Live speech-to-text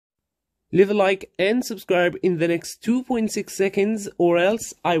Leave a like and subscribe in the next 2.6 seconds or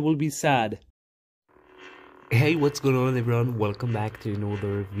else I will be sad. Hey, what's going on everyone? Welcome back to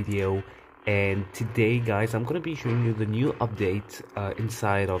another video. And today guys, I'm gonna be showing you the new update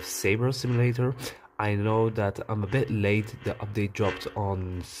inside of Saber Simulator. I know that I'm a bit late. The update dropped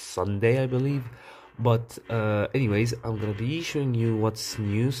on Sunday, I believe. But anyways, I'm gonna be showing you what's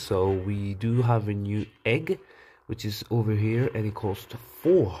new. So we do have a new egg, which is over here, and it costs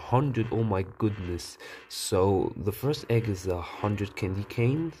 400. Oh my goodness. So the first egg is 100 candy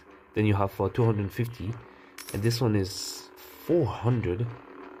canes. Then you have for 250. And this one is 400.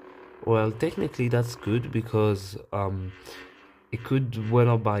 Well, technically that's good because it could went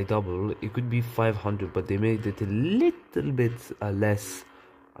up by double. It could be 500, but they made it a little bit less.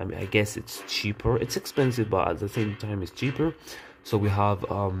 I mean, I guess it's cheaper. It's expensive, but at the same time it's cheaper. So we have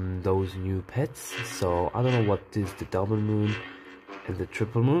those new pets. So I don't know what is the double moon and the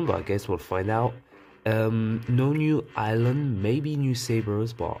triple moon, but I guess we'll find out. No new island, maybe new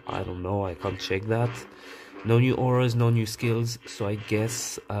sabers, but I don't know. I can't check that. No new auras, no new skills, so I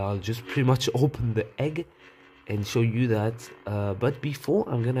guess I'll just pretty much open the egg and show you that. But before,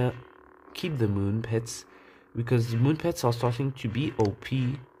 I'm gonna keep the moon pets, because the moon pets are starting to be OP,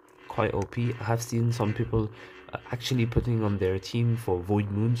 quite OP. I have seen some people actually putting on their team for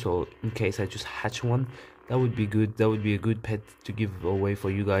Void Moon, so in case I just hatch one, that would be good. That would be a good pet to give away for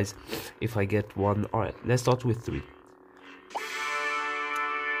you guys if I get one. Alright, let's start with 3.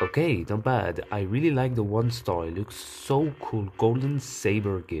 Okay, not bad. I really like the 1 star. It looks so cool. Golden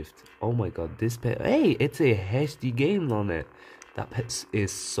Saber gift. Oh my god, this pet. Hey, it's a HD game on it. That pet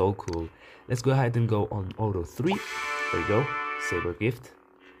is so cool. Let's go ahead and go on auto 3. There we go. Saber gift.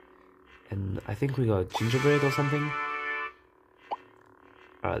 And I think we got gingerbread or something.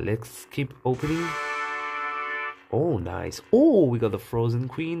 Alright, let's keep opening. Oh, nice. Oh, we got the Frozen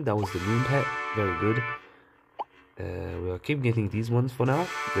Queen. That was the moon pet. Very good. We'll keep getting these ones for now,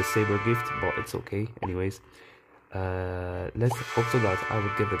 the Saber gift, but it's okay anyways. Let's hope so that I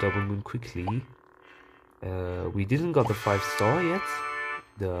would get the double moon quickly. We didn't got the 5 star yet.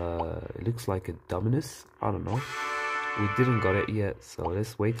 It looks like a Dominus, I don't know. We didn't got it yet, so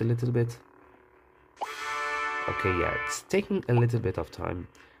let's wait a little bit. Okay, yeah, it's taking a little bit of time,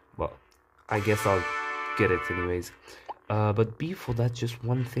 but I guess I'll get it anyways. But before that, just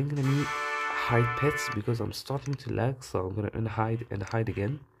one thing, let me hide pets because I'm starting to lag, so I'm gonna unhide and hide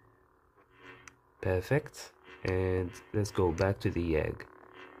again. Perfect. And let's go back to the egg.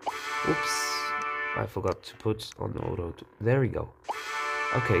 Oops, I forgot to put on auto. There we go.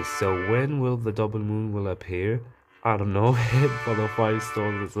 Okay, so when will the double moon will appear? I don't know. For the 5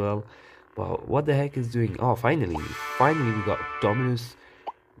 stars as well. But what the heck is doing? Oh, finally we got Dominus,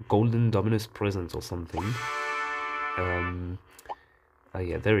 golden Dominus presents or something.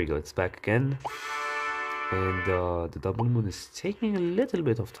 Yeah, there we go, it's back again. And the double moon is taking a little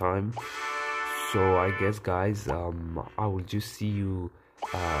bit of time. So I guess guys, I will just see you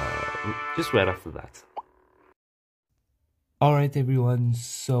just right after that. Alright everyone,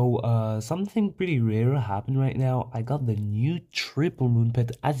 so something pretty rare happened right now. I got the new triple moon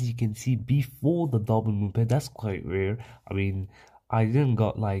pet, as you can see, before the double moon pet. That's quite rare. I mean, I didn't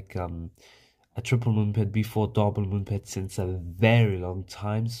got like a triple moon pet before double moon pet since a very long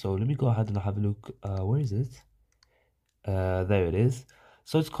time. So let me go ahead and have a look. Where is it? There it is.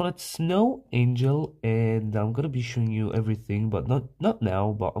 So it's called Snow Angel, and I'm gonna be showing you everything, but not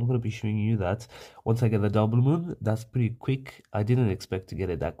now, but I'm gonna be showing you that once I get the double moon. That's pretty quick. I didn't expect to get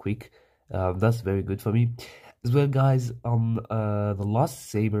it that quick. That's very good for me as well, guys. On the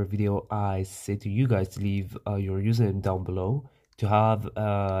last Saber video, I said to you guys to leave your username down below to have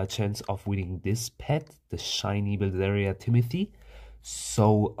a chance of winning this pet, the shiny Builderia Timothy.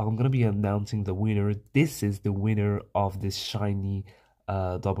 So I'm gonna be announcing the winner. This is the winner of this shiny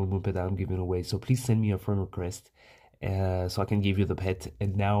double moon pet that I'm giving away. So please send me a friend request so I can give you the pet.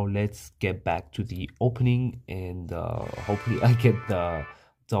 And now let's get back to the opening, and hopefully I get the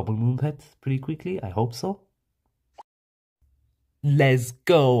double moon pet pretty quickly. I hope so. Let's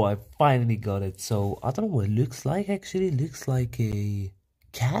go! I finally got it. So I don't know what it looks like. Actually, it looks like a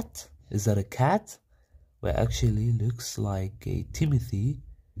cat. Is that a cat? Well, actually looks like a Timothy,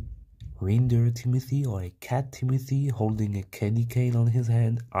 reindeer Timothy, or a cat Timothy holding a candy cane on his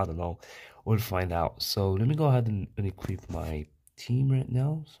hand. I don't know. We'll find out. So let me go ahead and equip my team right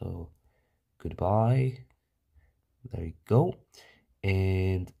now. So goodbye. There you go.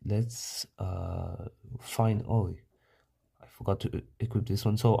 And let's find. Oh, I forgot to equip this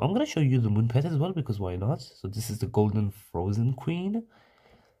one. So I'm gonna show you the moon pet as well, because why not? So this is the golden Frozen Queen.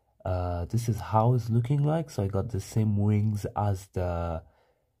 This is how it's looking like. So I got the same wings as the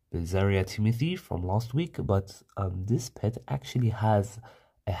Bilzaria Timothy from last week, but this pet actually has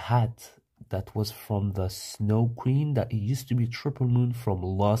a hat that was from the Snow Queen that it used to be Triple Moon from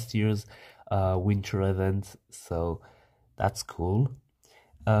last year's winter event, so that's cool.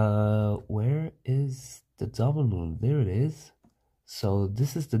 Where is the double moon? There it is. So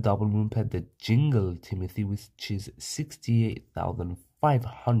this is the double moon pet, the Jingle Timothy, which is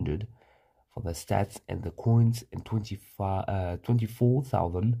 68,500 for the stats and the coins, and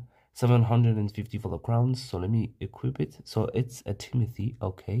 24,750 for the crowns. So let me equip it. So it's a Timothy,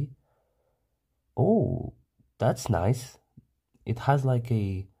 okay. Oh, that's nice. It has like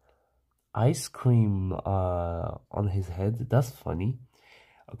a ice cream on his head. That's funny.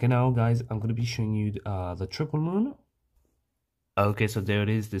 Okay, now guys, I'm gonna be showing you the triple moon. Okay, so there it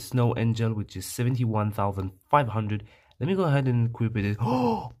is, the Snow Angel, which is 71,500. Let me go ahead and equip it.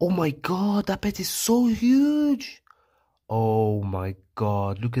 Oh my god, that pet is so huge. Oh my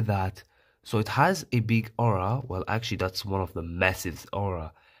god, look at that. So it has a big aura. Well, actually, that's one of the massive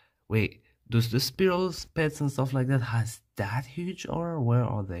aura. Wait, does the spirals, pets, and stuff like that has that huge aura? Where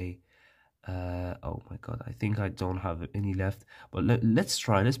are they? Oh my god, I think I don't have any left. But let's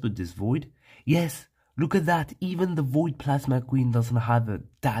try. Let's put this void. Yes, look at that. Even the void plasma queen doesn't have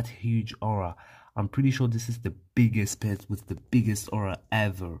that huge aura. I'm pretty sure this is the biggest pet with the biggest aura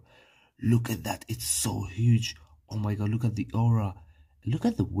ever. Look at that. It's so huge. Oh my god, look at the aura. Look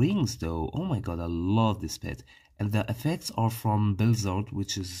at the wings though. Oh my god, I love this pet. And the effects are from Blizzard,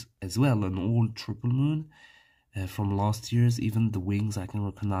 which is as well an old triple moon. From last year's. Even the wings I can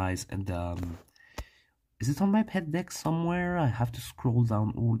recognize. And is it on my pet deck somewhere? I have to scroll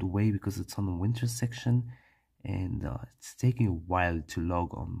down all the way because it's on the winter section, and it's taking a while to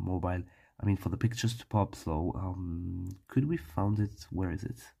log on mobile. I mean, for the pictures to pop. So could we found it? Where is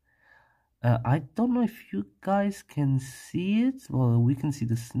it? I don't know if you guys can see it. Well, we can see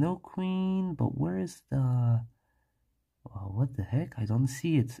the Snow Queen, but where is the what the heck? I don't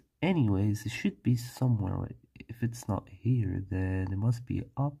see it. Anyways, it should be somewhere. If it's not here, then it must be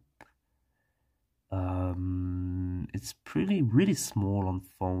up. It's really small on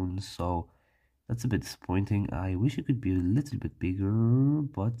phones, so that's a bit disappointing. I wish it could be a little bit bigger,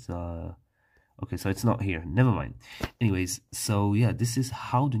 but okay, so it's not here. Never mind. Anyways, so yeah, this is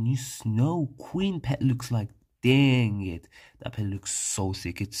how the new Snow Queen pet looks like. Dang it, that pet looks so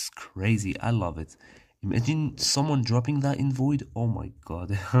sick. It's crazy. I love it. Imagine someone dropping that in void. Oh my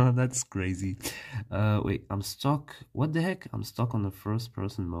god, that's crazy. Wait, I'm stuck. What the heck? I'm stuck on the first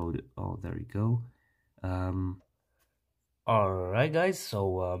person mode. Oh, there we go. Alright guys,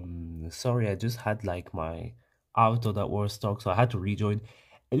 so sorry, I just had like my auto that was stuck, so I had to rejoin.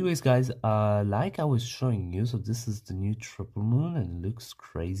 Anyways guys, like I was showing you, so this is the new triple moon and it looks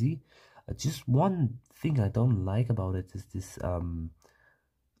crazy. Just one thing I don't like about it is this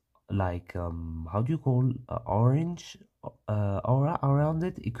like how do you call orange aura around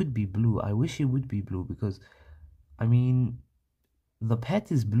it. It could be blue. I wish it would be blue because I mean the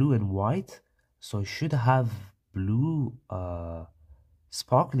pet is blue and white, so it should have blue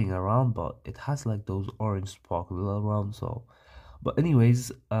sparkling around, but it has like those orange sparkle around. So but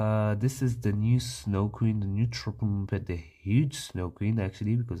anyways, this is the new Snow Queen, the new triple moon pet, the huge Snow Queen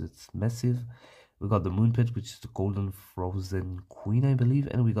actually, because it's massive. We got the moon pet, which is the golden frozen queen, I believe,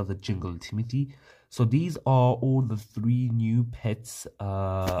 and we got the Jingle Timothy. So these are all the 3 new pets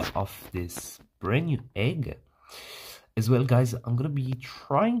of this brand new egg. As well guys, I'm gonna be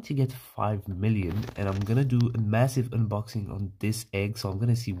trying to get 5 million, and I'm gonna do a massive unboxing on this egg, so I'm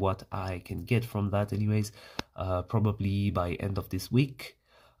gonna see what I can get from that. Anyways, probably by end of this week.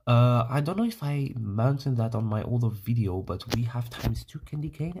 I don't know if I mentioned that on my other video, but we have ×2 candy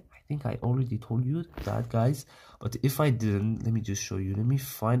cane. I think I already told you that guys, but if I didn't, let me just show you. Let me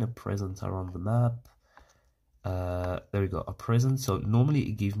find a present around the map. There we go, a present. So normally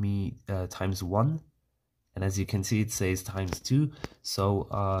it gives me ×1, and as you can see it says ×2. So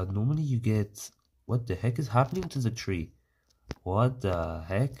normally you get, what the heck is happening to the tree? What the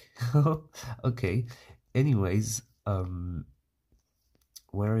heck? Okay, anyways,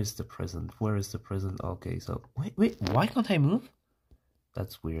 where is the present? Where is the present? Okay, so wait, why can't I move?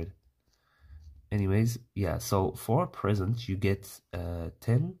 That's weird. Anyways, yeah, so for a present you get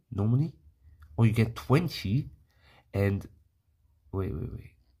 10 normally, or you get 20, and wait,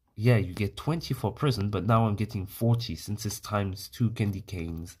 yeah, you get 20 for present, but now I'm getting 40 since it's ×2 candy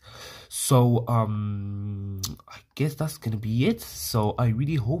canes. So I guess that's gonna be it. So I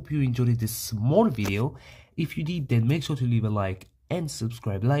really hope you enjoyed this small video. If you did, then make sure to leave a like and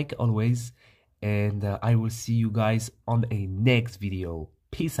subscribe like always, and I will see you guys on a next video.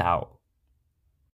 Peace out.